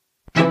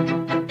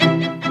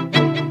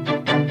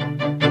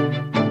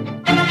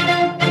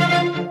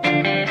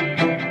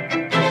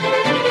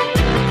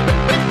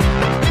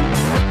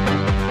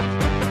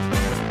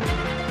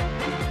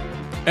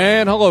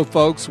And hello,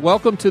 folks.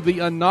 Welcome to the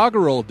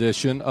inaugural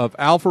edition of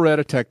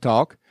Alpharetta Tech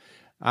Talk.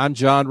 I'm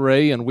John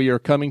Ray, and we are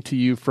coming to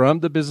you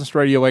from the Business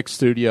Radio X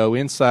studio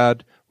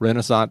inside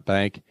Renaissance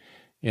Bank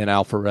in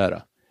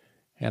Alpharetta.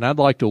 And I'd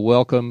like to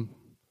welcome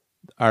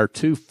our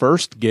two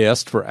first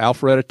guests for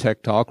Alpharetta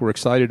Tech Talk. We're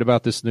excited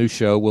about this new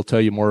show. We'll tell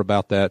you more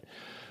about that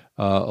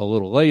a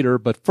little later.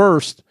 But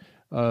first,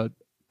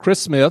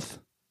 Chris Smith,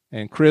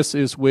 and Chris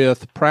is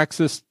with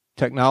Praxis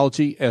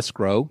Technology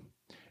Escrow,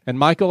 and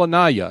Michael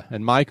Anaya,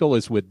 and Michael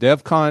is with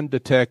DevCon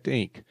Detect,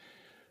 Inc.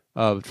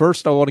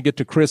 First, I want to get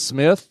to Chris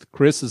Smith.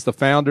 Chris is the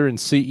founder and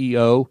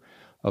CEO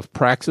of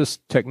Praxis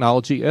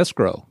Technology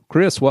Escrow.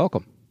 Chris,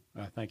 welcome.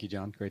 Thank you,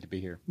 John. Great to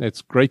be here.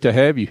 It's great to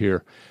have you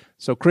here.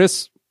 So,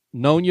 Chris,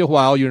 known you a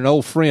while. You're an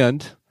old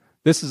friend.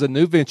 This is a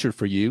new venture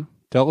for you.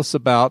 Tell us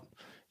about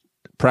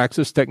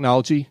Praxis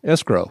Technology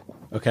Escrow.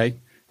 Okay.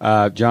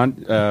 John,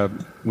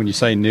 when you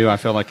say new, I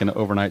feel like an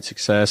overnight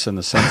success in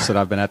the sense that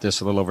I've been at this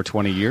a little over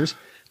 20 years.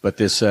 But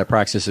this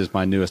Praxis is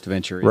my newest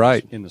venture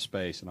in the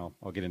space, and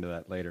I'll get into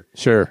that later.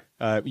 Sure.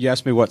 You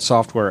asked me what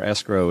software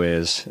escrow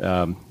is.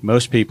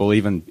 Most people,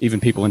 even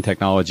people in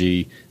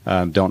technology,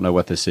 don't know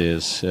what this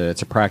is.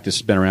 It's a practice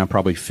that's been around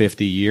probably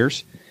 50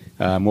 years.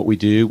 What we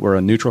do, we're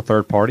a neutral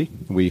third party.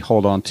 We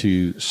hold on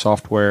to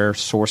software,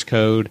 source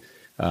code,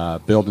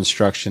 build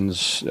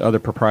instructions, other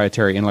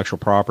proprietary intellectual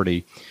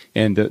property.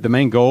 And the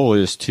main goal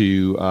is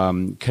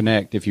to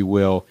connect, if you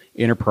will,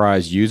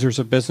 enterprise users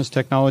of business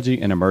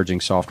technology and emerging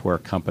software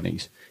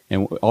companies.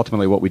 And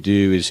ultimately what we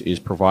do is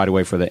provide a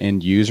way for the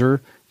end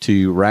user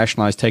to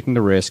rationalize taking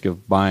the risk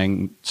of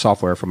buying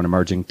software from an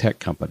emerging tech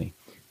company.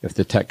 If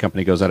the tech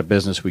company goes out of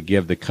business, we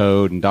give the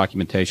code and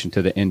documentation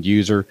to the end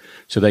user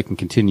so they can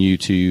continue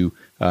to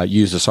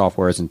use the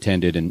software as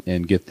intended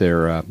and get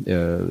their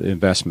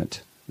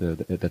investment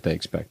that they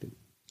expected.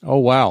 Oh,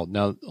 wow.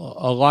 Now,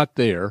 a lot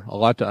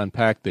to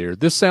unpack there.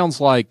 This sounds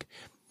like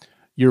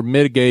you're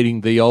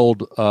mitigating the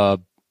old,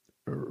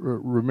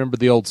 remember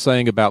the old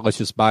saying about let's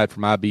just buy it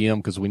from IBM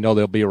because we know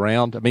they'll be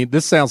around? I mean,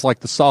 this sounds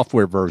like the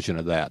software version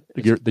of that,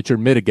 that you're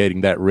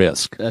mitigating that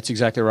risk. That's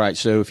exactly right.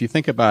 So if you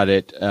think about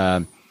it,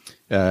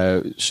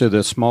 so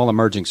the small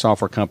emerging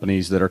software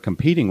companies that are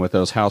competing with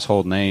those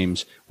household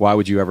names, why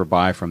would you ever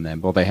buy from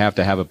them? Well, they have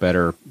to have a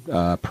better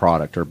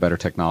product or better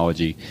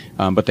technology,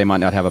 but they might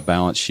not have a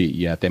balance sheet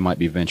yet. They might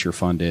be venture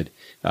funded.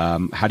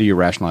 How do you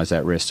rationalize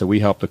that risk? So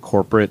we help the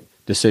corporate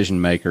decision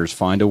makers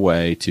find a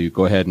way to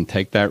go ahead and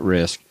take that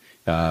risk,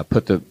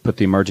 put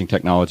the emerging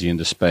technology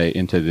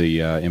into the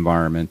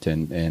environment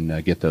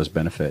and get those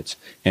benefits.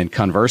 And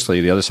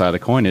conversely, the other side of the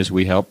coin is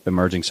we help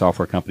emerging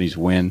software companies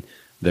win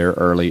their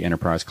early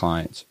enterprise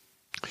clients.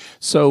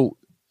 So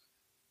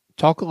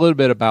talk a little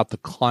bit about the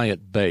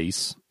client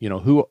base. You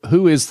know,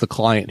 who is the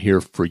client here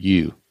for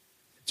you?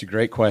 It's a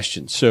great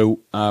question. So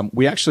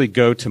we actually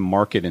go to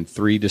market in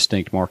three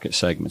distinct market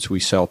segments. We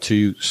sell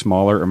to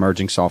smaller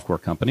emerging software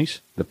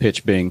companies. The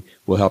pitch being,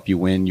 we'll help you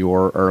win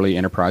your early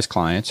enterprise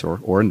clients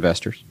or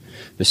investors.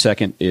 The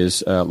second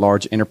is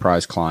large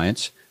enterprise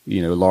clients.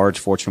 You know, large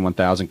Fortune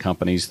 1000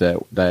 companies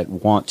that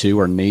want to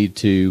or need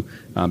to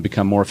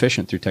become more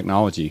efficient through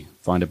technology,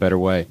 find a better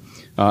way.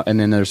 And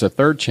then there's a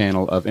third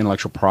channel of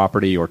intellectual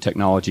property or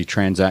technology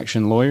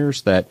transaction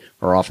lawyers that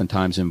are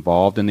oftentimes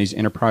involved in these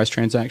enterprise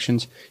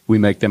transactions. We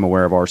make them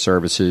aware of our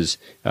services,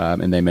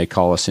 and they may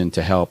call us in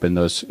to help in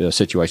those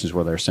situations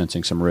where they're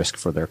sensing some risk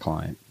for their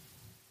client.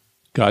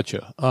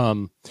 Gotcha.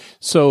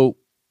 So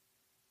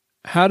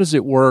how does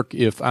it work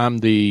if I'm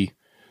the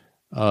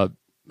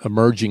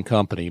emerging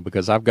company,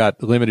 because I've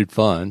got limited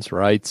funds,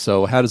 right?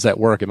 So how does that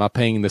work? Am I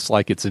paying this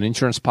like it's an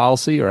insurance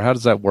policy, or how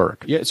does that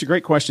work? Yeah, it's a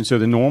great question. So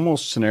the normal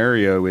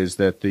scenario is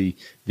that the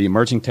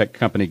emerging tech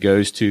company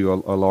goes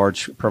to a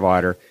large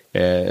provider,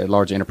 a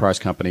large enterprise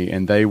company,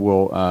 and they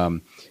will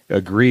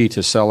agree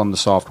to sell them the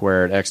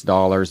software at X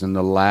dollars. And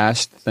the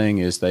last thing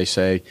is they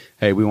say,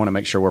 hey, we want to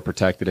make sure we're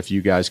protected if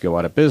you guys go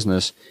out of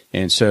business.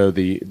 And so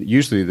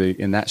usually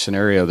in that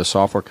scenario, the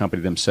software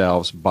company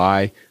themselves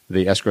buy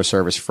the escrow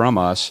service from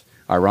us,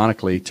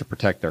 ironically, to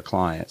protect their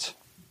clients.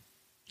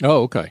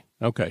 Oh, okay.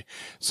 Okay.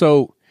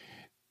 So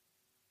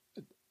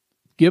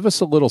give us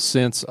a little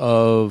sense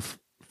of,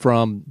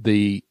 from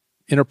the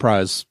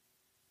enterprise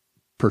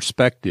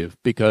perspective,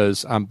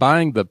 because I'm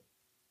buying the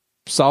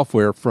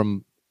software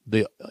from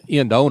the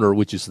end owner,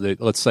 which is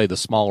let's say the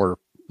smaller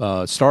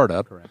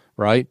startup. Correct.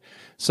 Right?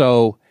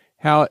 So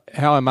how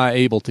am I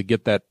able to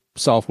get that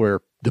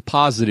software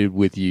deposited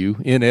with you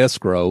in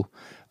escrow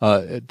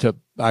to,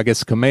 I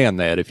guess, command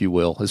that, if you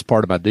will, as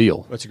part of my deal?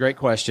 Well, it's a great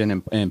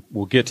question, and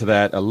we'll get to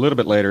that a little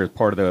bit later as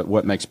part of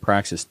what makes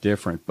Praxis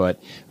different.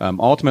 But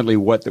ultimately,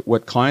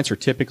 what clients are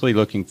typically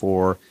looking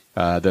for,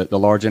 the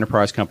large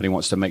enterprise company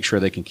wants to make sure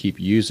they can keep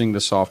using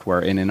the software.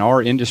 And in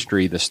our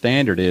industry, the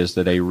standard is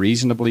that a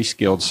reasonably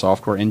skilled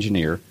software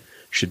engineer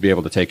should be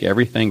able to take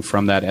everything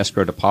from that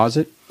escrow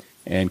deposit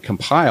and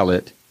compile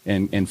it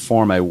and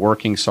form a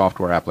working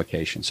software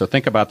application. So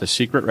think about the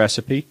secret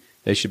recipe.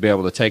 They should be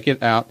able to take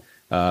it out,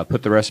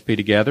 put the recipe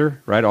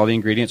together, right? All the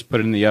ingredients, put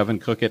it in the oven,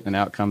 cook it, and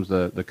out comes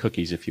the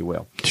cookies, if you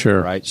will.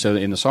 Sure. Right? So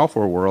in the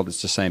software world,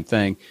 it's the same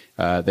thing.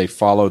 They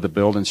follow the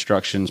build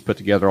instructions, put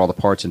together all the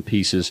parts and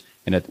pieces,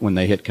 and when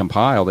they hit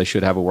compile, they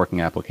should have a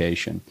working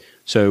application.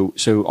 So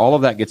all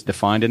of that gets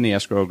defined in the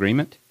escrow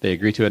agreement. They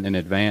agree to it in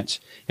advance,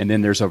 and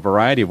then there's a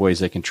variety of ways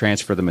they can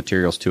transfer the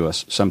materials to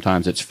us.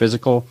 Sometimes it's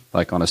physical,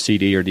 like on a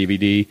CD or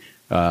DVD.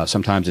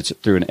 Sometimes it's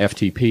through an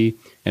FTP.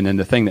 And then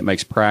the thing that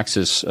makes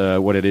Praxis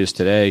what it is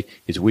today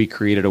is we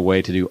created a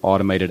way to do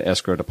automated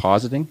escrow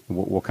depositing.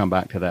 We'll come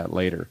back to that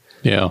later.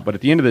 Yeah. But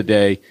at the end of the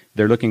day,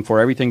 they're looking for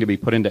everything to be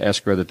put into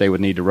escrow that they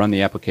would need to run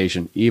the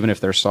application, even if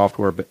their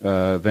software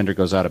vendor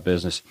goes out of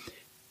business.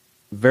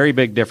 Very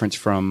big difference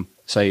from,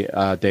 say,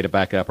 data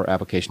backup or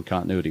application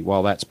continuity.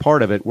 While that's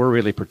part of it, we're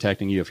really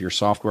protecting you if your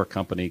software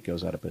company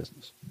goes out of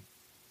business.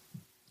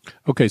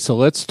 Okay, so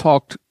let's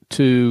talk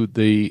to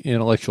the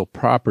intellectual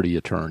property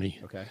attorney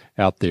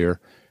out there.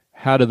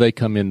 How do they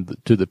come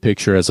into the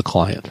picture as a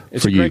client?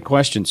 It's a great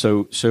question.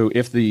 So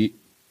if the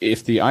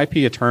IP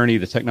attorney,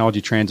 the technology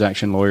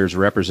transaction lawyer, is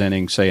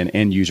representing, say, an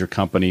end user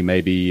company,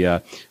 maybe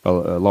a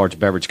large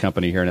beverage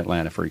company here in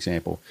Atlanta, for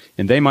example,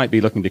 and they might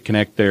be looking to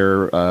connect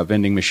their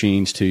vending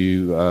machines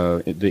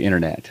to the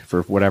internet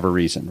for whatever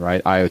reason,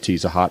 right? IoT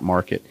is a hot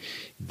market.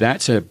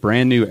 That's a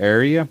brand new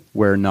area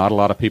where not a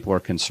lot of people are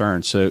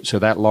concerned. So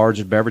that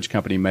large beverage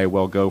company may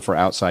well go for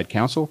outside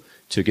counsel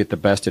to get the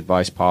best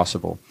advice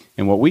possible.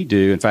 And what we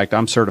do, in fact,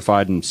 I'm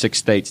certified in 6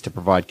 states to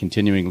provide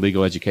continuing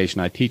legal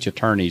education. I teach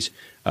attorneys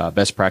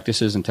best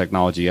practices in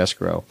technology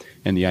escrow.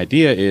 And the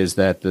idea is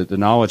that the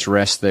knowledge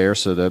rests there.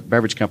 So the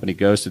beverage company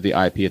goes to the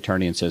IP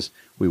attorney and says,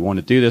 we want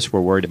to do this.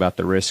 We're worried about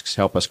the risks.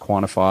 Help us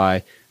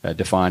quantify,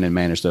 define, and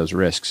manage those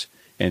risks.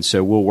 And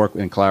so we'll work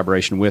in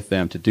collaboration with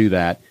them to do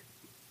that,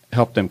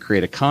 help them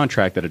create a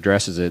contract that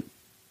addresses it.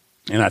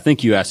 And I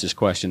think you asked this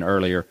question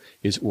earlier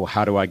is, well,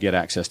 how do I get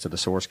access to the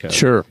source code?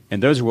 Sure.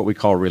 And those are what we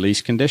call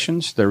release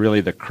conditions. They're really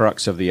the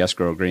crux of the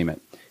escrow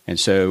agreement. And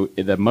so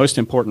the most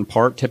important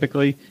part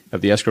typically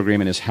of the escrow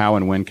agreement is how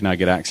and when can I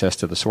get access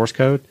to the source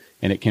code?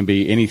 And it can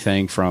be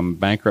anything from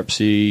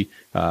bankruptcy,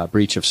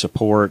 breach of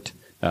support,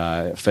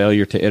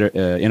 failure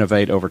to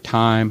innovate over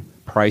time,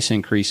 price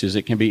increases.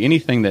 It can be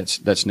anything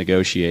that's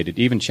negotiated.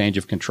 Even change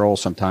of control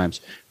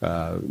sometimes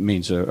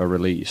means a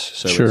release.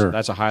 So sure.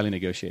 That's a highly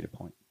negotiated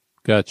point.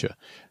 Gotcha.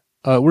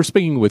 We're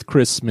speaking with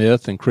Chris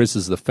Smith, and Chris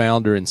is the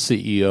founder and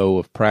CEO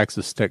of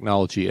Praxis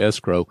Technology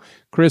Escrow.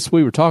 Chris,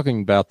 we were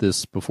talking about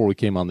this before we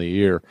came on the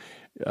air.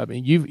 I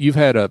mean, you've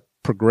had a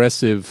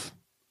progressive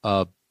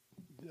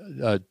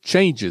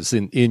changes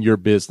in your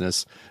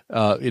business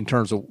in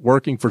terms of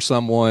working for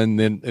someone,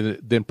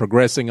 then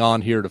progressing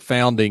on here to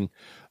founding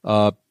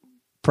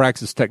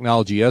Praxis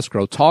Technology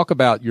Escrow. Talk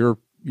about your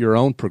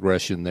own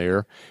progression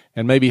there,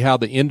 and maybe how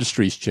the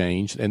industry's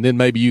changed, and then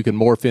maybe you can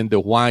morph into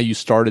why you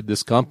started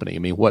this company. I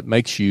mean, what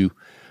makes you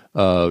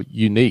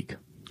unique?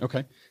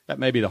 Okay. That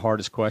may be the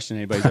hardest question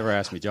anybody's ever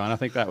asked me, John. I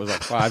think that was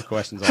like 5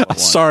 questions all at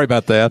once. Sorry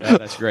about that. Yeah,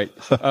 that's great.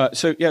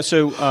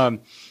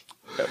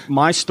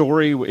 My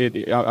story,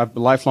 I'm a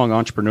lifelong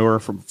entrepreneur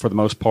for the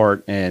most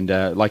part, and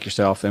like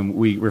yourself, and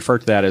we refer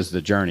to that as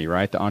the journey,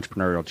 right? The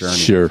entrepreneurial journey.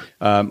 Sure.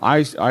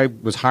 I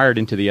was hired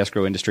into the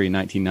escrow industry in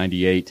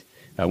 1998.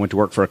 I went to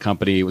work for a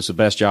company. It was the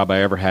best job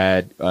I ever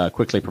had.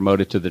 Quickly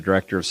promoted to the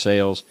director of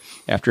sales.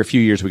 After a few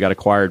years, we got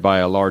acquired by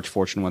a large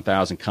Fortune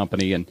 1000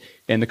 company, and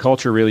the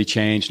culture really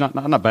changed. Not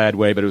in a bad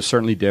way, but it was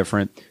certainly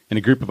different. And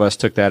a group of us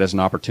took that as an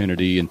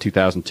opportunity in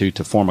 2002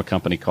 to form a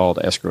company called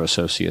Escrow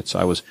Associates.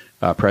 I was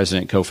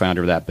president and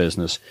co-founder of that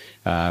business.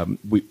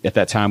 At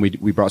that time,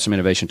 we brought some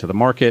innovation to the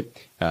market,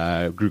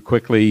 grew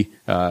quickly,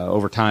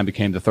 over time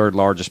became the 3rd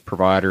largest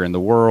provider in the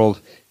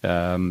world,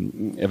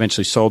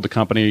 eventually sold the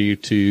company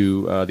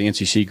to the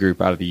NCC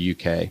Group out of the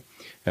UK.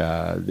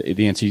 The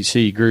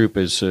NCC Group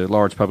is a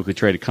large publicly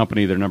traded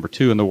company. They're number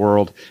 2 in the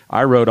world.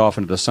 I rode off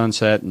into the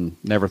sunset and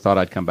never thought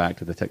I'd come back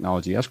to the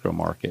technology escrow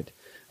market.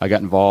 I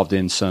got involved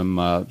in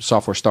some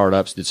software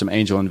startups, did some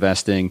angel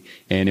investing,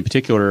 and in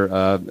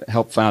particular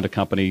helped found a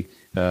company,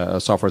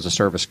 a software as a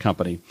service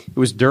company. It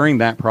was during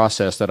that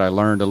process that I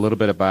learned a little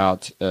bit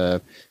about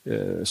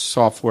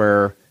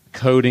software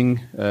coding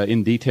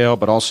in detail,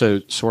 but also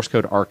source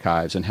code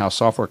archives and how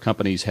software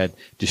companies had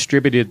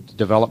distributed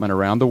development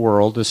around the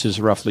world. This is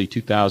roughly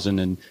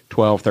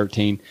 2012,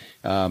 13.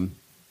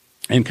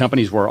 And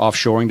companies were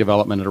offshoring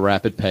development at a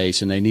rapid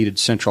pace, and they needed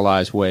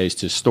centralized ways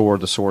to store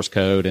the source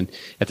code. And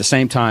at the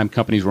same time,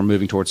 companies were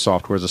moving towards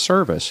software as a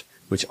service,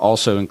 which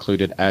also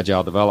included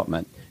agile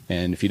development.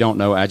 And if you don't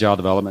know, agile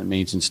development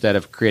means instead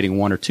of creating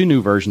 1 or 2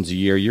 new versions a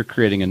year, you're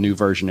creating a new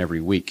version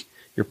every week.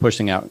 You're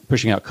pushing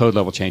out code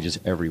level changes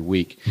every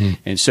week.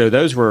 And so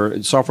those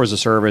were software as a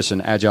service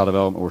and agile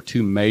development were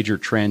 2 major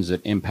trends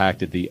that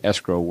impacted the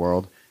escrow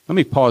world. Let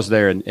me pause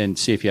there and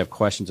see if you have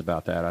questions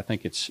about that. I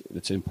think it's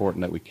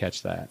important that we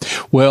catch that.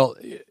 Well,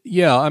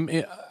 yeah,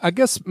 I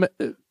guess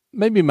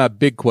maybe my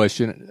big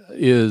question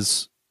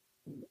is,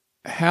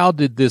 how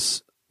did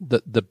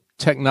the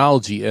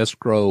technology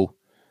escrow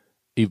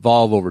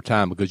evolve over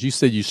time? Because you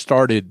said you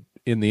started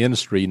in the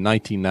industry in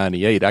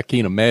 1998. I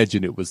can't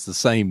imagine it was the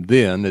same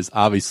then as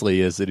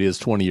obviously as it is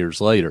 20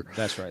 years later.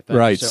 That's right.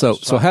 Right. So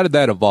how did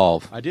that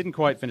evolve? I didn't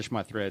quite finish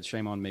my thread.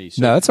 Shame on me.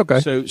 No, that's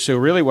okay. So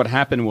really what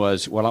happened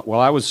was while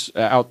I was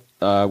out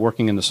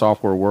working in the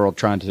software world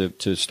trying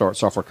to start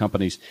software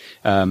companies,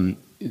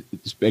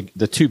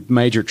 the two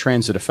major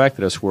trends that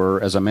affected us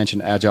were, as I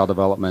mentioned, agile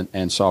development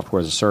and software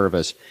as a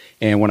service.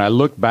 And when I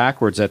look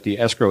backwards at the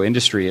escrow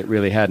industry, it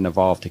really hadn't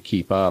evolved to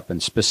keep up.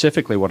 And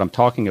specifically what I'm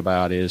talking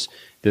about is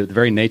the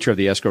very nature of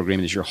the escrow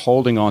agreement is you're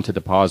holding on to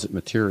deposit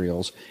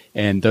materials,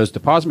 and those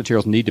deposit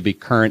materials need to be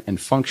current and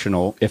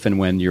functional if and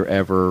when you're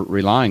ever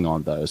relying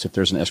on those, if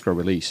there's an escrow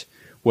release.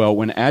 Well,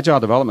 when agile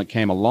development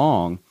came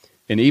along,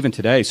 and even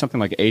today, something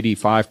like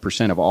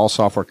 85% of all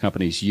software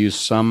companies use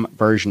some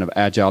version of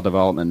agile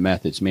development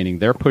methods, meaning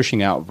they're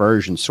pushing out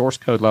versions, source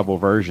code level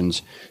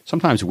versions,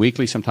 sometimes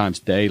weekly, sometimes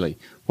daily.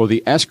 Well,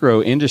 the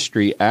escrow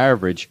industry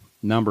average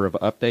number of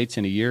updates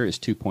in a year is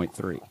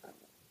 2.3.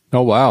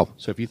 Oh, wow.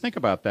 So if you think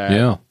about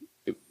that,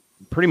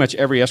 pretty much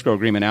every escrow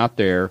agreement out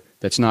there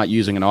that's not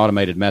using an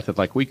automated method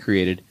like we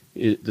created,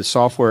 the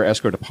software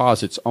escrow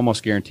deposit's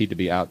almost guaranteed to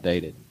be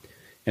outdated.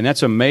 And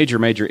that's a major,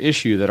 major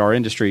issue that our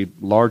industry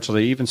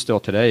largely, even still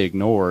today,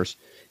 ignores.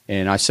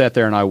 And I sat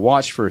there and I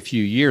watched for a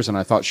few years, and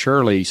I thought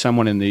surely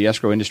someone in the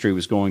escrow industry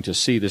was going to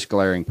see this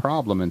glaring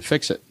problem and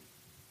fix it.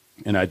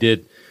 And I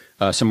did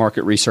some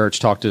market research,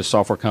 talked to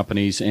software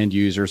companies, end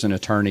users, and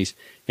attorneys,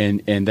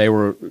 and they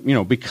were,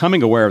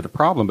 becoming aware of the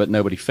problem, but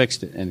nobody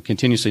fixed it, and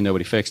continuously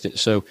nobody fixed it.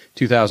 So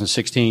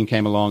 2016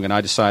 came along, and I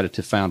decided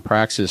to found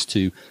Praxis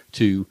to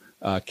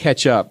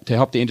catch up, to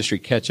help the industry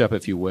catch up,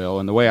 if you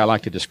will. And the way I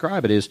like to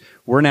describe it is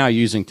we're now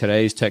using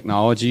today's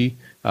technology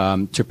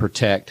to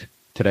protect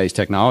today's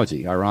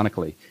technology,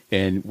 ironically.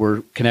 And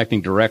we're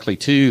connecting directly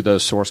to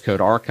those source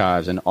code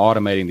archives and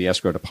automating the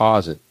escrow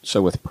deposit.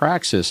 So with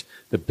Praxis,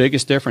 the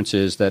biggest difference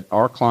is that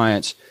our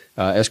clients'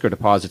 escrow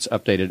deposits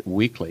updated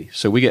weekly.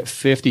 So we get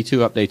 52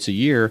 updates a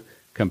year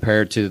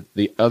compared to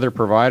the other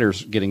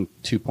providers getting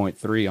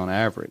 2.3 on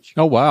average.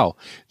 Oh, wow.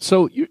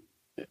 So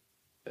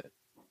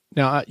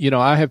now,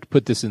 I have to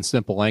put this in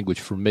simple language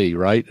for me,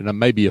 right? And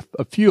maybe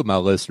a few of my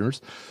listeners.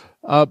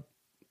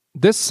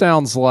 This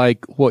sounds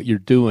like what you're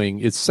doing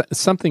is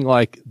something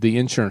like the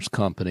insurance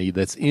company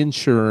that's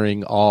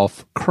insuring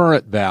off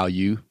current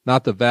value,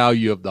 not the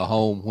value of the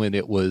home when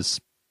it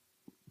was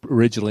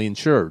originally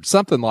insured.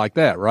 Something like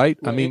that, right?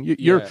 Well, I mean,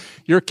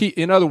 you're key.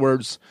 In other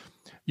words,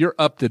 you're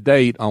up to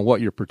date on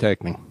what you're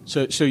protecting.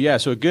 So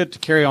good to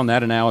carry on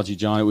that analogy,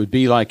 John. It would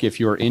be like if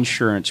your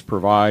insurance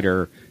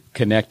provider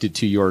connected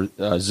to your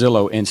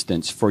Zillow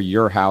instance for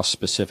your house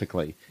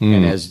specifically.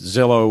 And as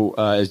Zillow,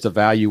 as the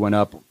value went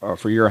up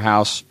for your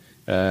house,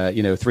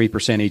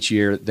 3% each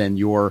year, then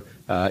your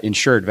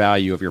insured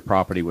value of your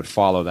property would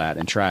follow that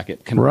and track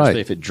it.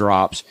 Conversely, if it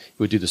drops, it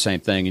would do the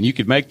same thing. And you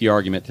could make the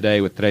argument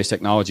today with today's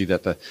technology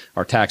that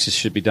our taxes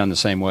should be done the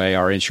same way,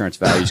 our insurance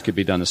values could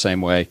be done the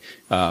same way.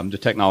 The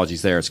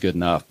technology's there; it's good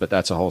enough, but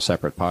that's a whole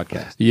separate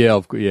podcast.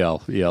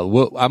 Yeah.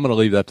 Well, I'm going to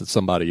leave that to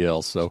somebody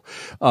else. So,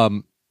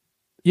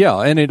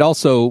 and it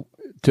also,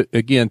 to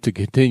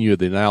continue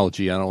the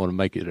analogy, I don't want to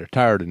make it a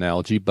tired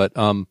analogy, but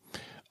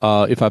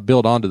if I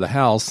build onto the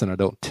house and I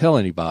don't tell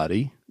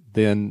anybody,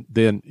 then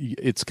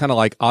it's kind of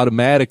like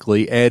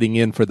automatically adding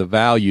in for the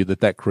value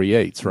that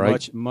creates,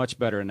 right? Much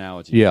better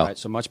analogy. Yeah. Right?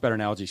 So much better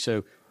analogy.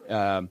 So,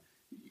 the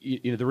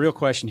real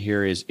question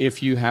here is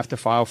if you have to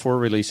file for a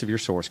release of your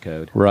source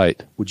code,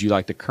 right? Would you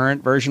like the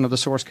current version of the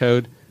source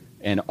code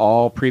and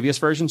all previous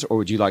versions, or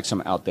would you like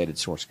some outdated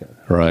source code?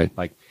 Right.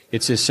 Like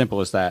it's as simple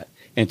as that.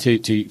 And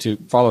to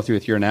follow through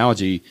with your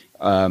analogy,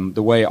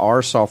 the way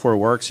our software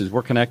works is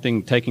we're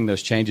taking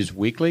those changes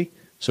weekly.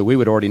 So we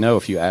would already know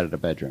if you added a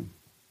bedroom.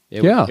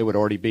 It would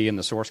already be in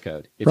the source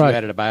code. If you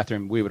added a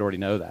bathroom, we would already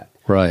know that.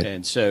 Right.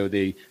 And so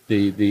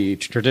the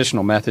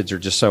traditional methods are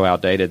just so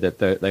outdated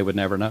that they would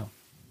never know.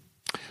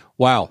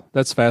 Wow,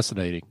 that's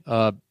fascinating.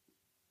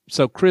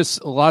 So, Chris,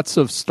 lots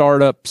of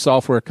startup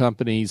software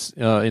companies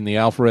in the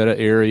Alpharetta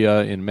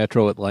area, in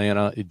Metro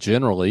Atlanta,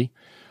 generally.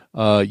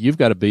 You've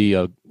got to be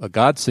a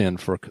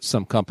godsend for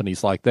some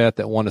companies like that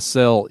want to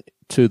sell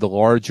to the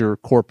larger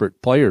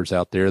corporate players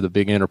out there, the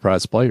big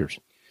enterprise players.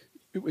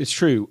 It's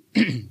true.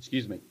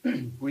 Excuse me.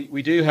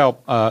 We do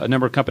help a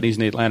number of companies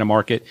in the Atlanta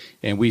market,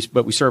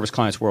 but we service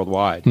clients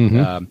worldwide.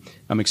 Mm-hmm.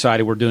 I'm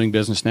excited. We're doing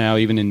business now,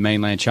 even in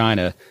mainland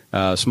China.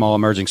 Small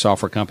emerging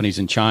software companies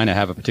in China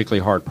have a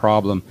particularly hard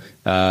problem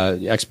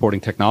exporting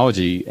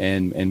technology,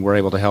 and we're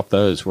able to help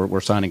those.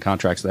 We're signing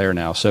contracts there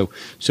now. So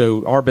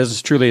our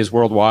business truly is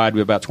worldwide. We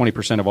have about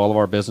 20% of all of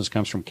our business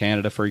comes from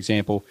Canada, for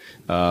example.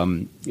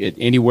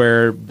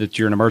 Anywhere that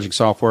you're an emerging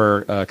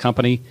software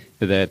company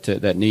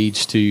that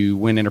needs to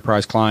win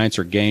enterprise clients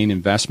or gain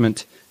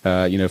investment,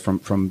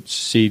 from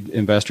seed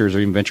investors or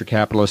even venture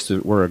capitalists,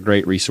 we're a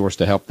great resource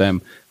to help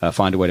them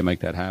find a way to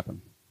make that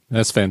happen.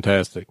 That's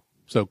fantastic.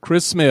 So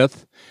Chris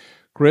Smith.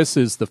 Chris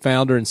is the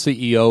founder and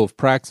CEO of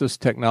Praxis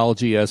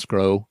Technology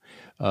Escrow.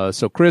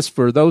 So Chris,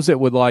 for those that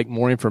would like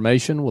more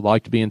information, would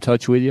like to be in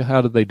touch with you,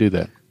 how do they do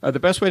that? The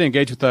best way to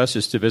engage with us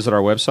is to visit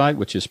our website,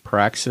 which is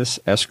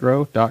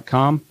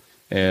praxisescrow.com,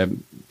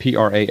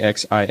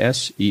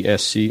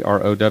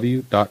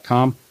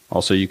 praxisescrow.com.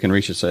 Also, you can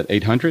reach us at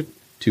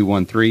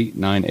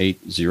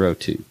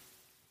 800-213-9802.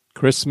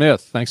 Chris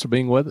Smith, thanks for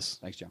being with us.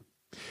 Thanks, John.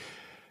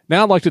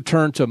 Now I'd like to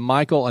turn to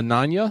Michael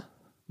Anania.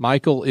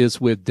 Michael is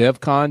with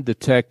DevCon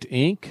Detect,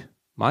 Inc.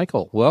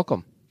 Michael,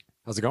 welcome.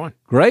 How's it going?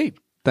 Great.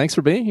 Thanks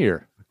for being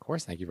here. Of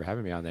course. Thank you for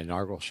having me on the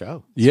inaugural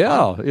show.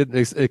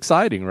 It's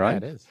exciting,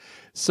 right? Yeah, it is.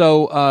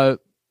 So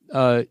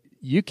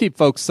you keep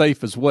folks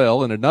safe as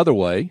well in another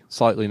way,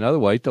 slightly another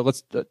way. So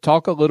let's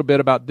talk a little bit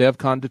about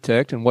DevCon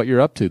Detect and what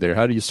you're up to there.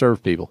 How do you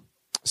serve people?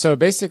 So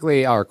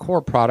basically, our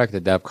core product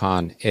at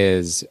DevCon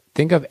is,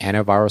 think of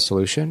antivirus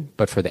solution,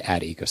 but for the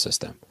ad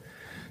ecosystem.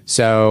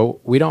 So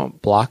we don't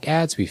block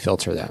ads, we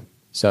filter them.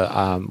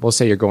 So we'll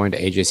say you're going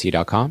to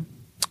ajc.com.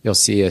 You'll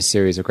see a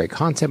series of great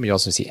content, but you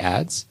also see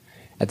ads.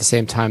 At the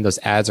same time, those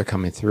ads are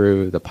coming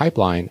through the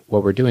pipeline.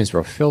 What we're doing is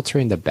we're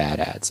filtering the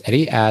bad ads.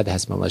 Any ad that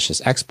has malicious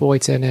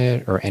exploits in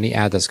it or any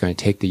ad that's going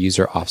to take the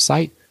user off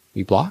site,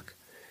 we block.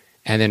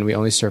 And then we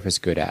only surface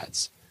good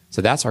ads.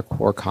 So that's our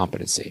core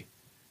competency.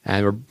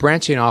 And we're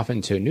branching off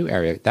into a new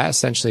area. That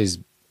essentially is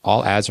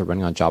all ads are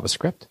running on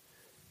JavaScript.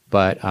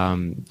 But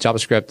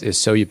JavaScript is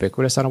so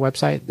ubiquitous on a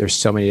website. There's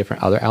so many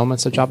different other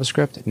elements of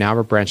JavaScript. Now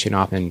we're branching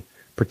off and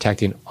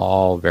protecting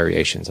all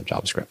variations of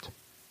JavaScript.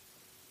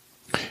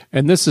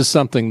 And this is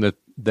something that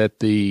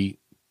the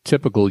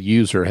typical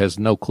user has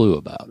no clue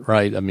about,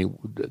 right? I mean,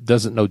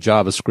 doesn't know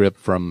JavaScript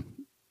from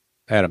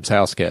Adam's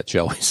house cat,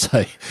 shall we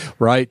say,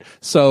 right?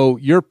 So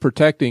you're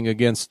protecting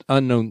against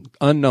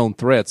unknown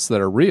threats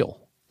that are real.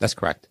 That's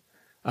correct.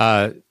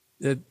 To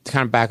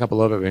kind of back up a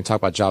little bit when we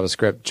talk about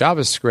JavaScript.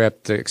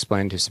 JavaScript, to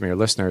explain to some of your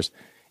listeners,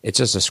 it's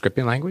just a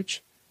scripting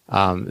language.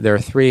 There are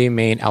three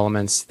main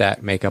elements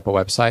that make up a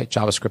website.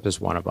 JavaScript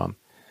is one of them.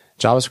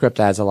 JavaScript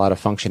adds a lot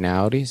of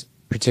functionalities,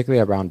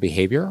 particularly around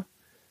behavior.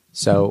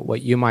 So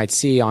what you might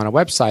see on a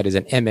website is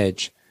an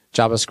image.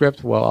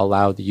 JavaScript will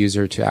allow the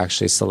user to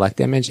actually select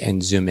the image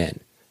and zoom in.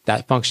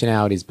 That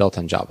functionality is built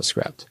on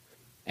JavaScript.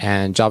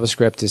 And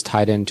JavaScript is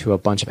tied into a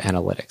bunch of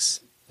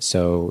analytics.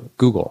 So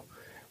Google,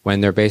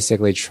 when they're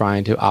basically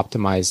trying to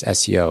optimize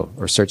SEO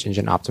or search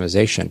engine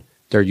optimization,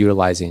 they're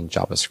utilizing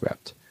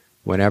JavaScript.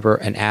 Whenever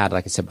an ad,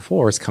 like I said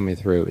before, is coming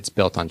through, it's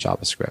built on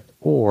JavaScript.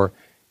 Or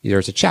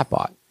there's a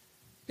chatbot,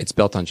 it's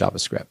built on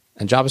JavaScript.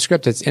 And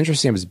JavaScript, it's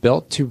interesting, it was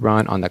built to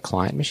run on the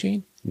client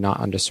machine,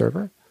 not on the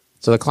server.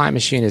 So the client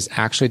machine is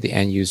actually the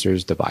end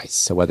user's device.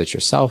 So whether it's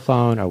your cell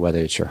phone or whether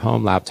it's your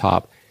home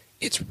laptop,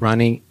 it's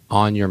running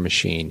on your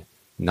machine,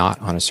 not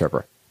on a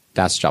server.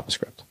 That's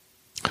JavaScript.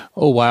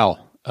 Oh, wow.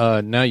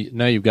 Now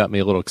you've got me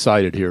a little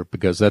excited here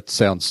because that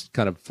sounds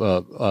kind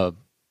of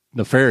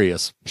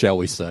nefarious, shall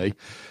we say.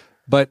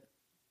 But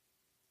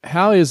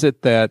how is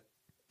it that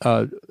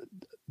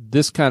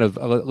this kind of,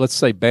 let's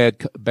say, bad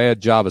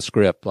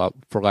JavaScript,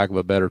 for lack of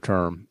a better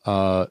term,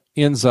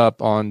 ends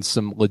up on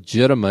some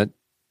legitimate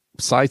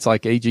sites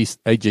like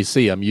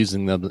AJC? I'm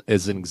using them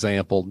as an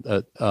example.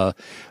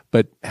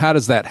 But how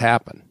does that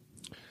happen?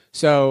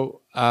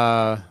 So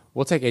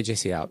we'll take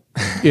AJC out.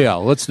 Yeah,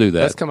 let's do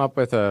that. Let's come up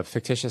with a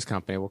fictitious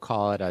company. We'll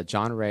call it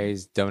John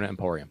Ray's Donut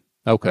Emporium.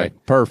 Okay,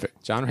 right?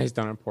 Perfect. John Ray's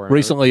Donut Emporium.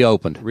 Recently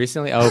opened,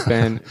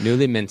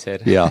 newly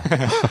minted. Yeah.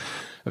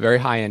 A very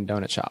high-end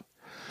donut shop.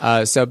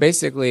 So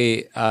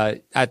basically,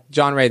 at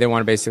John Ray, we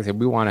want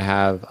to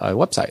have a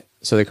website.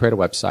 So they create a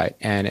website.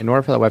 And in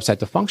order for that website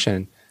to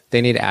function,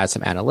 they need to add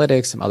some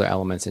analytics, some other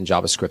elements, and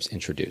JavaScript's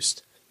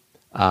introduced.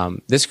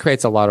 This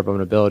creates a lot of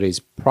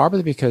vulnerabilities,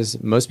 probably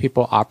because most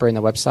people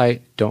operating the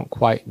website don't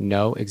quite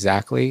know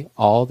exactly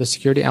all the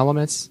security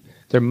elements.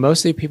 They're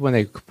mostly people, when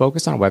they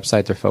focus on a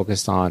website, they're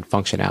focused on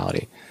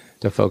functionality.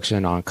 They're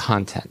focusing on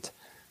content.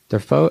 They're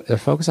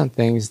focused on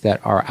things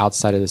that are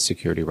outside of the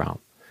security realm.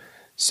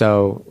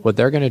 So what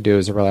they're going to do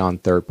is rely on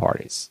third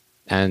parties.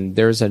 And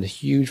there's a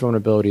huge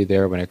vulnerability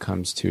there when it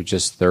comes to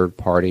just third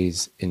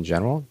parties in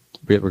general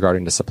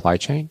regarding the supply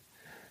chain.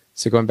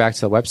 So going back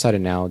to the website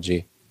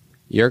analogy,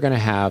 you're going to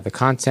have the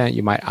content,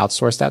 you might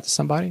outsource that to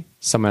somebody.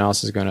 Someone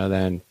else is going to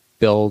then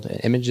build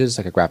images,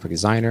 like a graphic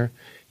designer.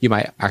 You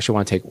might actually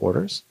want to take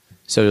orders.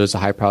 So there's a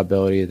high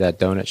probability that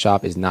Donut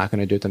Shop is not going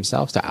to do it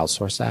themselves, to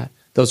outsource that.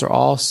 Those are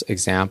all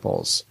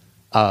examples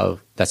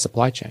of that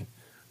supply chain.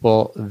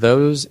 Well,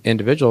 those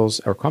individuals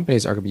or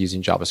companies are going to be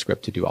using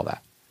JavaScript to do all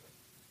that.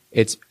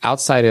 It's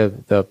outside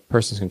of the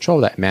person's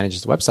control that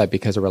manages the website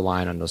because they're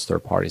relying on those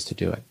third parties to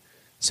do it.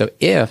 So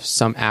if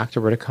some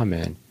actor were to come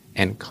in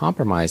and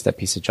compromise that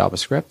piece of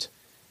JavaScript,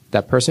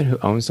 that person who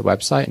owns the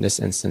website, in this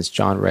instance,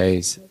 John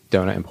Ray's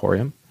Donut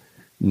Emporium,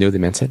 newly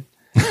minted,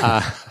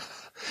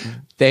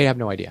 they have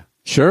no idea.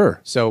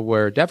 Sure. So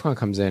where DevCon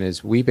comes in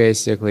is we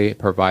basically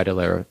provide a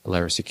layer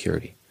of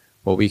security.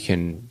 Well, we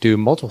can do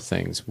multiple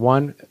things.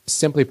 One,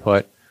 simply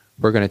put,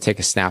 we're going to take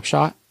a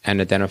snapshot and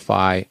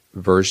identify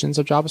versions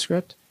of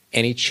JavaScript,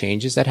 any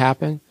changes that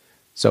happen.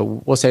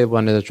 So we'll say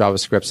one of the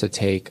JavaScripts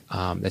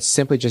that that's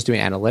simply just doing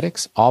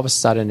analytics, all of a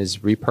sudden is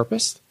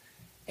repurposed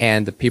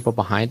And the people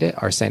behind it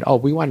are saying, oh,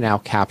 we want to now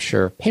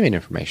capture payment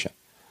information.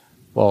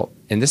 Well,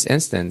 in this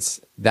instance,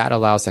 that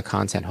allows the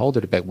content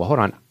holder to be, well, hold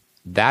on,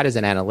 that is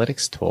an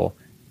analytics tool,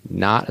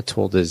 not a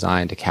tool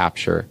designed to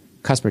capture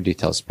customer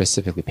details,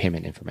 specifically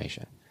payment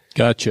information.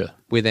 Gotcha.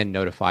 We then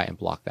notify and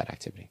block that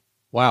activity.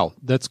 Wow,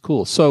 that's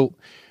cool. So,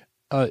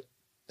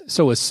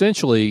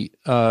 essentially,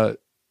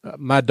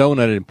 my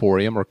Donut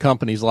Emporium or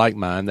companies like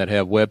mine that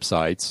have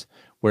websites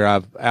where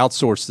I've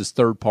outsourced this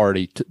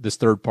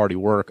third party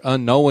work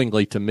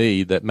unknowingly to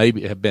me that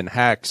maybe have been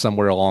hacked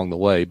somewhere along the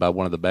way by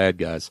one of the bad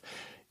guys.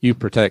 You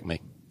protect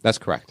me. That's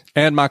correct.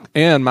 And my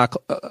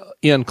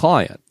end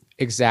client.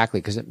 Exactly,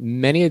 because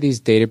many of these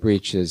data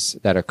breaches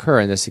that occur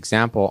in this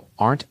example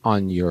aren't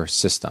on your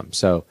system.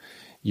 So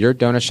your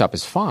donut shop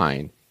is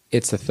fine.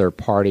 It's the third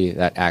party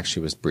that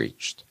actually was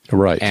breached.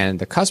 Right. And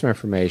the customer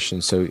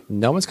information, so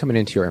no one's coming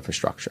into your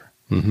infrastructure.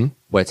 Mm-hmm.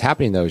 What's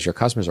happening, though, is your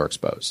customers are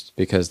exposed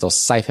because they'll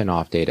siphon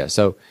off data.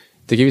 So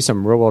to give you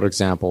some real-world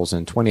examples,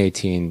 in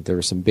 2018, there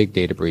were some big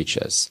data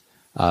breaches.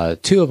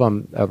 Two of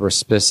them were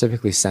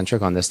specifically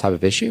centric on this type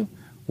of issue.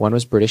 One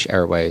was British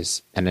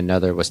Airways, and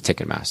another was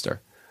Ticketmaster.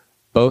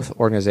 Both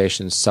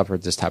organizations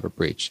suffered this type of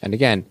breach. And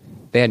again,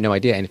 they had no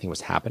idea anything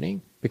was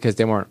happening because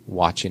they weren't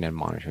watching and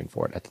monitoring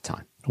for it at the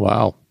time.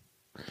 Wow.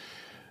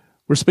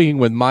 We're speaking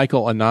with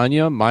Michael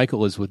Anania.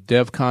 Michael is with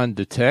DevCon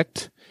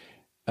Detect.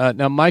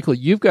 Now, Michael,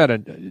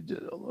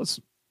 let's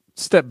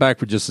step back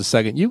for just a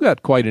second. You've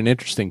got quite an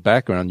interesting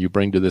background you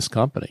bring to this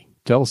company.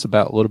 Tell us a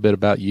little bit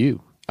about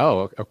you.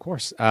 Oh, of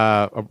course.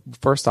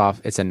 First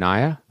off, it's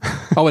Anaya.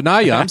 Oh,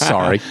 Anaya. I'm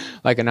sorry.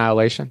 Like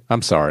annihilation.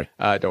 I'm sorry.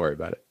 Don't worry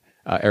about it.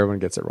 Everyone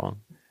gets it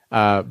wrong.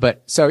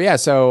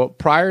 So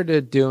prior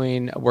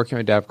to working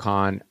with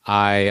DevCon,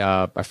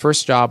 my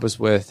first job was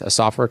with a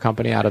software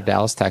company out of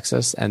Dallas,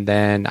 Texas. And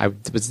then I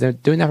was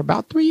doing that for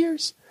about 3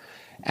 years.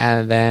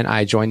 And then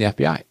I joined the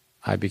FBI.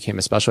 I became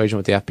a special agent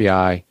with the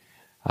FBI.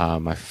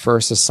 My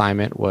first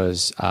assignment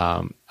was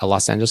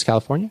Los Angeles,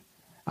 California.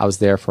 I was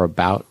there for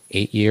about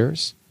 8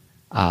 years.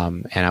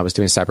 And I was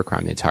doing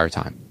cybercrime the entire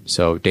time.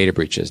 So data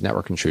breaches,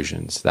 network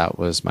intrusions, that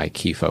was my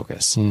key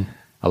focus.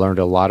 I learned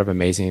a lot of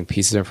amazing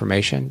pieces of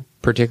information,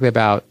 particularly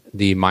about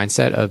the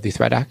mindset of the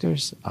threat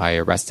actors. I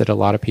arrested a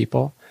lot of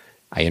people.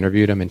 I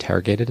interviewed them,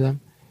 interrogated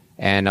them,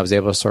 and I was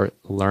able to start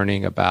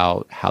learning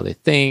about how they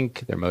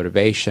think, their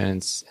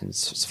motivations, and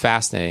it's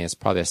fascinating. It's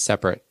probably a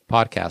separate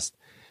podcast.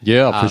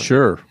 Yeah, for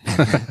sure.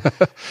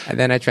 And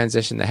then I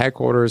transitioned to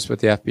headquarters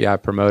with the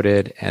FBI,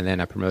 promoted, and then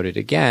I promoted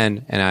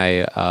again, and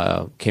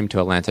I came to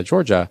Atlanta,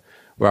 Georgia,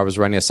 where I was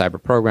running a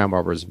cyber program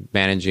where I was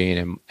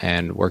managing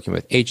and working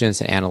with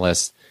agents and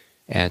analysts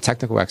and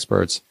technical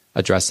experts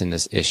addressing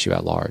this issue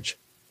at large.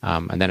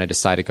 And then I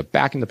decided to go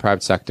back in the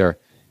private sector,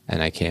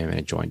 and I came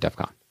and joined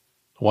DevCon.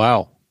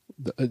 Wow.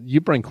 You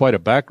bring quite a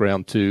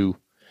background to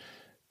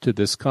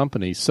this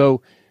company.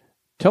 So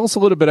tell us a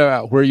little bit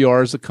about where you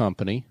are as a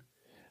company.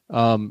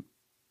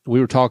 We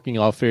were talking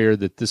off air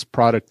that this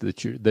product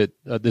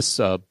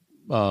this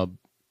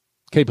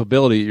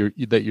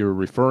capability that you're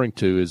referring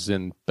to is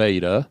in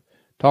beta.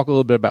 Talk a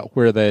little bit about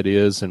where that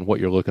is and what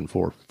you're looking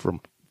for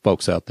from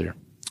folks out there.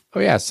 Oh,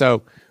 yeah.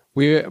 So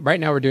right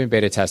now we're doing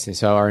beta testing.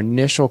 So our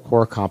initial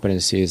core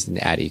competency is in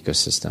the ad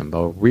ecosystem,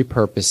 but we're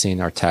repurposing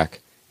our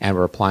tech and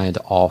we're applying to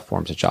all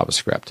forms of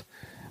JavaScript.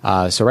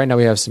 So right now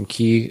we have some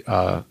key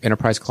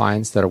enterprise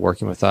clients that are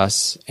working with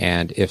us.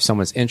 And if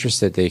someone's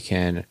interested, they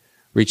can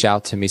reach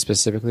out to me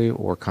specifically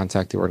or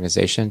contact the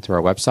organization through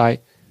our website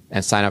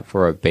and sign up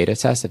for a beta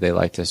test if they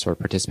like to sort of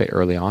participate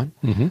early on.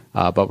 Mm-hmm.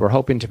 But we're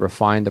hoping to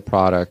refine the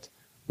product.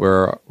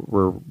 We're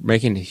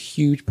making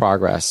huge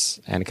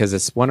progress, and because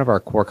it's one of our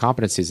core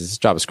competencies, is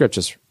JavaScript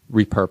just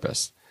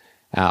repurposed.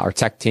 Our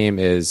tech team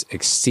is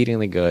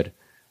exceedingly good.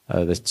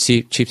 The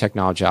chief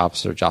technology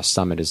officer, Josh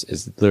Summit,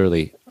 is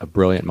literally a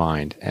brilliant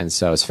mind, and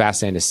so it's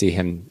fascinating to see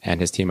him and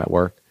his team at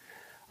work.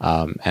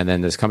 And then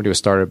this company was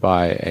started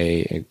by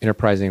an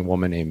enterprising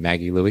woman named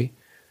Maggie Louie.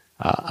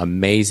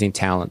 Amazing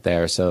talent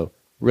there, so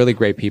really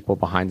great people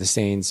behind the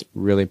scenes,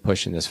 really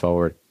pushing this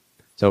forward.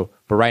 So,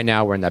 but right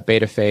now we're in that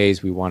beta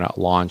phase. We want to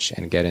launch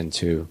and get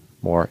into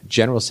more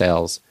general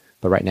sales,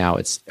 but right now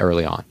it's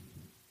early on.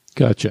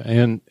 Gotcha.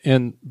 And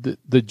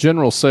the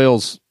general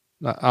sales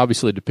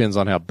obviously depends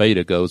on how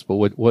beta goes, but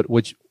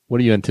what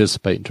do you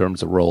anticipate in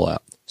terms of rollout?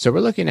 So we're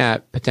looking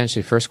at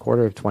potentially first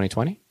quarter of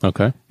 2020.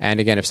 Okay.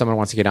 And again, if someone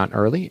wants to get on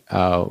early,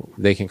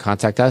 they can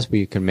contact us.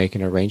 We can make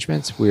an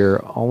arrangement.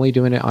 We're only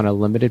doing it on a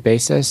limited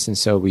basis, and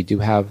so we do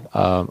have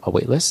a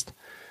wait list.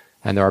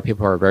 And there are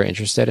people who are very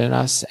interested in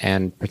us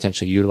and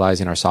potentially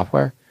utilizing our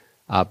software.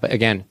 But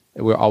again,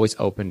 we're always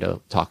open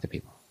to talk to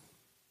people.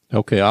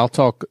 Okay, I'll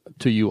talk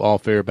to you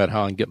off air about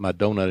how I can get my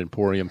Donut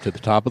Emporium to the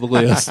top of the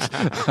list.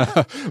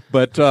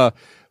 But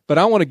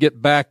I want to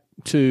get back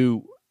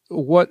to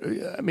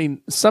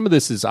some of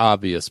this is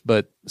obvious,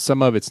 but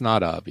some of it's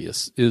not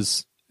obvious.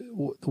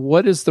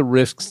 What is the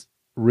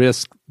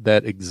risk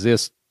that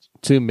exists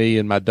to me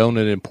in my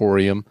Donut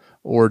Emporium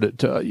or to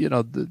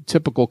the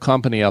typical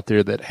company out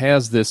there that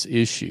has this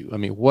issue? I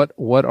mean, what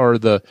are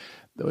the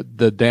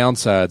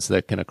downsides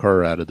that can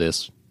occur out of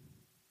this?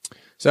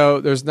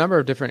 So there's a number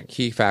of different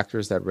key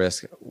factors that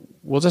risk.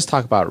 We'll just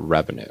talk about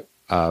revenue.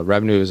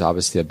 Revenue is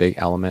obviously a big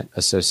element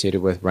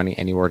associated with running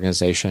any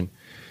organization.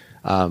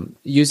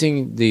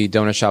 Using the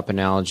donut shop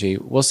analogy,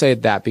 we'll say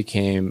that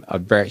became a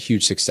very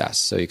huge success.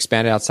 So you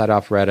expanded outside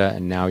Alpharetta,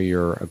 and now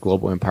you're a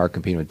global empire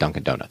competing with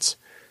Dunkin' Donuts.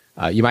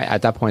 You might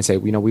at that point say,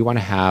 we want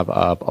to have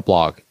a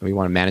blog, and we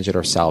want to manage it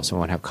ourselves, and we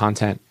want to have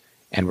content,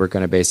 and we're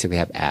going to basically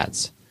have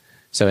ads.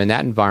 So in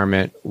that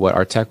environment, what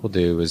our tech will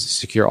do is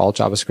secure all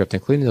JavaScript,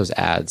 including those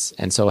ads,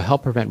 and so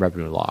help prevent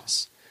revenue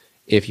loss.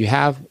 If you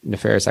have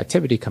nefarious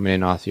activity coming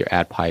in off your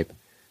ad pipe,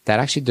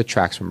 that actually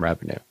detracts from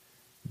revenue.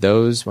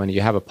 Those, when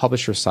you have a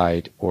publisher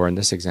site, or in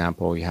this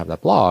example, you have that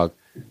blog,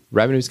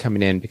 revenue is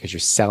coming in because you're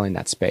selling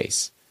that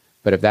space.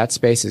 But if that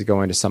space is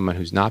going to someone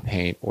who's not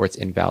paying, or it's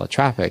invalid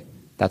traffic,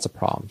 that's a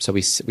problem. So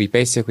we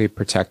basically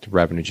protect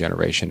revenue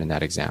generation in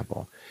that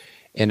example.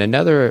 In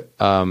another,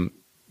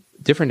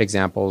 different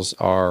examples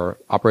are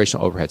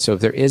operational overhead. So if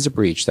there is a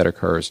breach that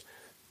occurs,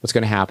 what's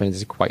going to happen is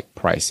it's quite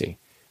pricey.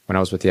 When I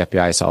was with the FBI,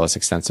 I saw this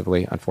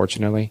extensively,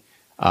 unfortunately.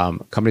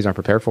 Companies aren't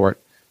prepared for it.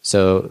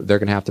 So they're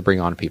going to have to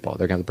bring on people.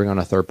 They're going to bring on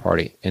a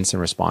third-party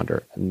incident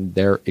responder. And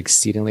they're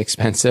exceedingly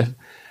expensive.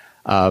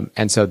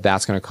 And so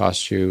that's going to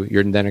cost you.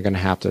 You're then going to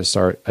have to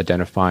start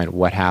identifying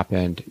what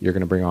happened. You're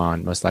going to bring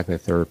on most likely a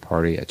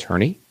third-party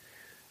attorney.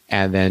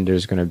 And then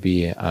there's going to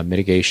be a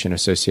mitigation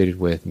associated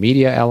with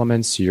media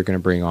elements. So you're going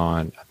to bring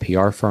on a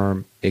PR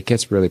firm. It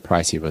gets really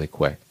pricey really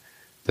quick.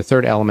 The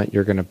third element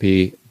you're going to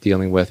be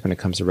dealing with when it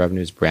comes to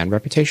revenue is brand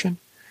reputation.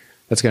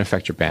 That's going to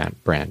affect your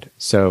brand.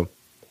 So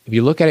if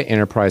you look at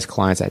enterprise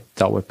clients that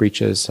dealt with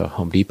breaches, so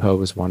Home Depot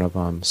was one of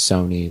them,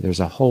 Sony,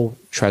 there's a whole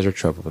treasure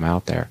trove of them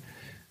out there.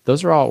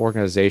 Those are all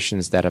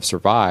organizations that have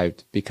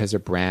survived because their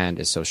brand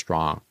is so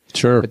strong.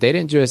 Sure. But they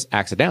didn't do this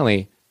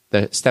accidentally.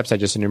 The steps I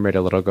just enumerated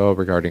a little ago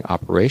regarding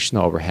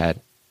operational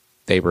overhead,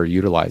 they were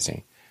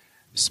utilizing.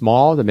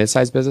 Small to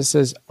mid-sized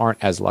businesses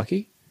aren't as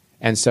lucky.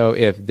 And so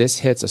if this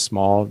hits a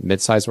small,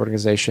 mid-sized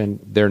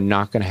organization, they're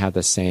not going to have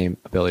the same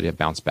ability to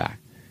bounce back.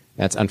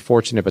 That's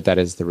unfortunate, but that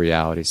is the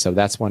reality. So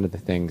that's one of the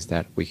things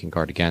that we can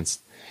guard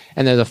against.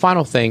 And then the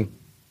final thing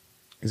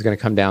is going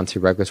to come down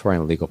to regulatory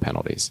and legal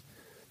penalties.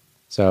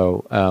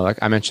 So like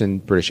I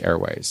mentioned, British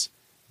Airways.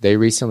 They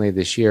recently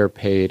this year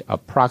paid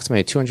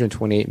approximately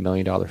 $228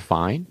 million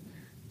fine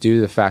due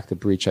to the fact of the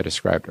breach I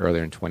described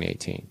earlier in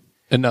 2018.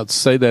 And now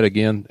say that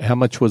again. How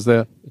much was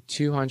that?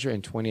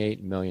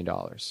 $228 million.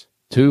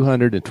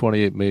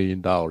 $228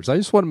 million. I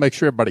just want to make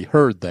sure everybody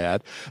heard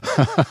that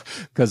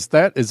because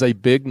that is a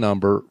big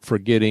number for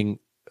getting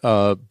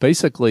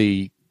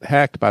basically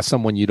hacked by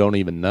someone you don't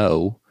even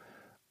know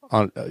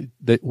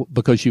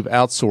because you've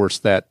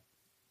outsourced that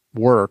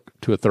work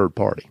to a third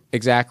party.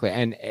 Exactly.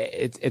 And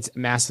it's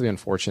massively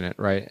unfortunate,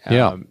 right?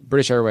 Yeah.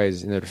 British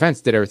Airways, in their defense,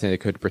 did everything they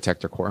could to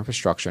protect their core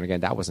infrastructure. And again,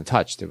 that wasn't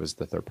touched. It was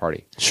the third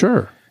party.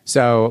 Sure.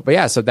 So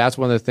that's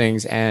one of the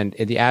things. And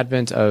in the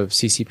advent of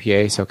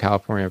CCPA, so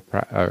California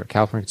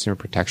Consumer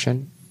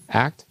Protection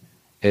Act,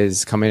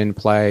 is coming into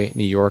play.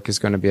 New York is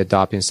going to be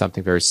adopting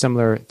something very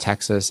similar.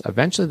 Texas.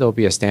 Eventually, there'll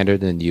be a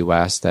standard in the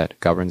U.S. that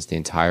governs the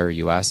entire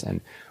U.S.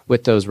 And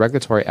with those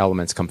regulatory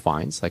elements come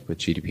fines, like with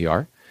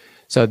GDPR.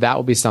 So that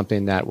will be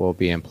something that will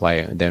be in play,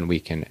 and then we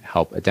can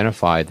help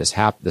identify this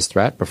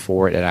threat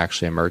before it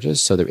actually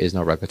emerges, so there is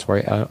no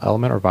regulatory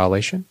element or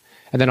violation.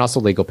 And then also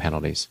legal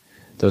penalties.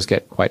 Those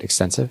get quite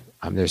extensive.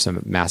 There's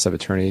some massive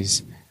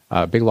attorneys,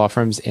 big law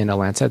firms in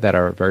Atlanta that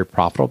are very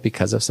profitable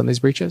because of some of these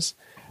breaches.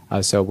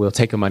 So we'll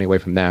take the money away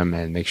from them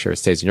and make sure it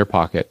stays in your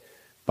pocket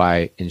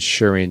by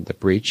ensuring the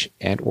breach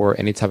and or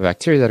any type of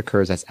activity that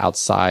occurs that's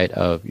outside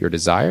of your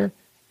desire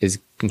is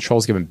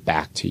controls given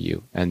back to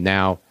you. And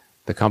now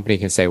the company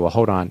can say, well,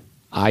 hold on,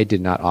 I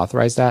did not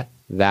authorize that.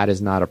 That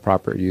is not a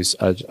proper use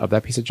of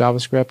that piece of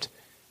JavaScript.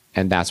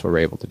 And that's what we're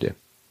able to do.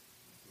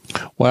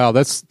 Wow,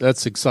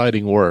 that's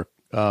exciting work.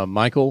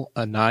 Michael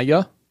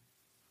Anaya,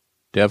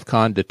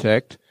 DevCon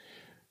Detect.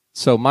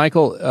 So,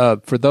 Michael,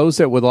 for those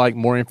that would like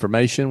more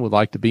information, would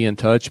like to be in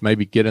touch,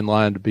 maybe get in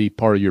line to be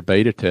part of your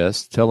beta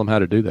test, tell them how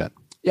to do that.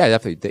 Yeah,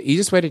 definitely. The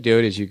easiest way to do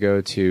it is you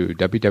go to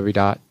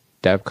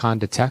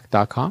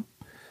www.devcondetect.com.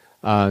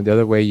 The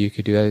other way you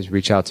could do that is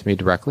reach out to me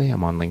directly.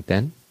 I'm on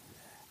LinkedIn.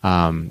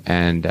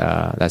 And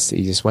that's the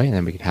easiest way. And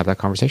then we can have that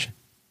conversation.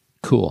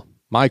 Cool.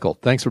 Michael,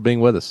 thanks for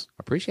being with us.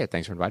 Appreciate it.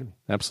 Thanks for inviting me.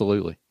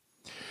 Absolutely.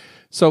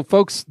 So,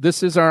 folks,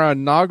 this is our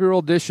inaugural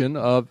edition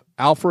of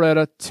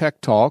Alpharetta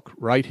Tech Talk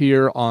right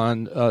here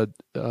on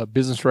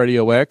Business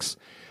Radio X.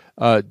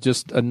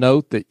 Just a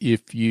note that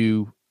if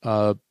you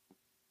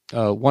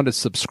want to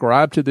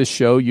subscribe to this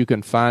show, you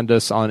can find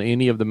us on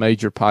any of the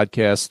major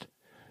podcast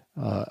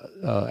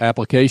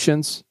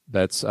applications.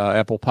 That's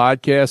Apple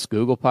Podcasts,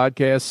 Google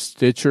Podcasts,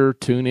 Stitcher,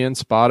 TuneIn,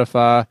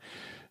 Spotify,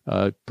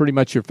 pretty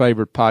much your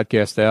favorite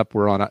podcast app.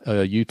 We're on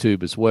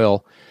YouTube as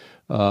well.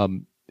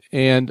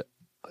 And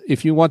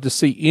if you want to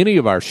see any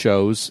of our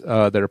shows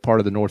that are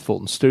part of the North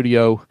Fulton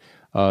studio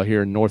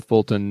here in North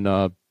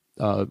Fulton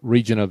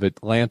region of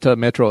Atlanta,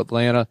 Metro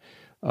Atlanta,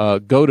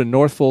 go to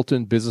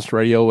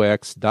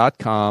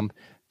northfultonbusinessradiox.com.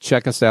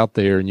 Check us out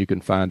there, and you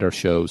can find our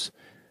shows.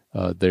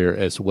 there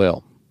as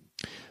well.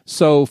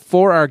 So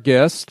for our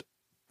guest,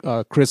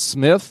 Chris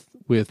Smith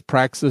with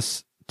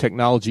Praxis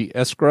Technology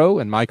Escrow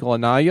and Michael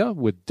Anaya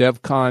with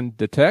DevCon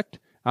Detect,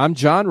 I'm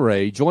John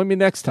Ray. Join me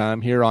next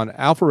time here on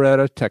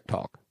Alpharetta Tech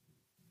Talk.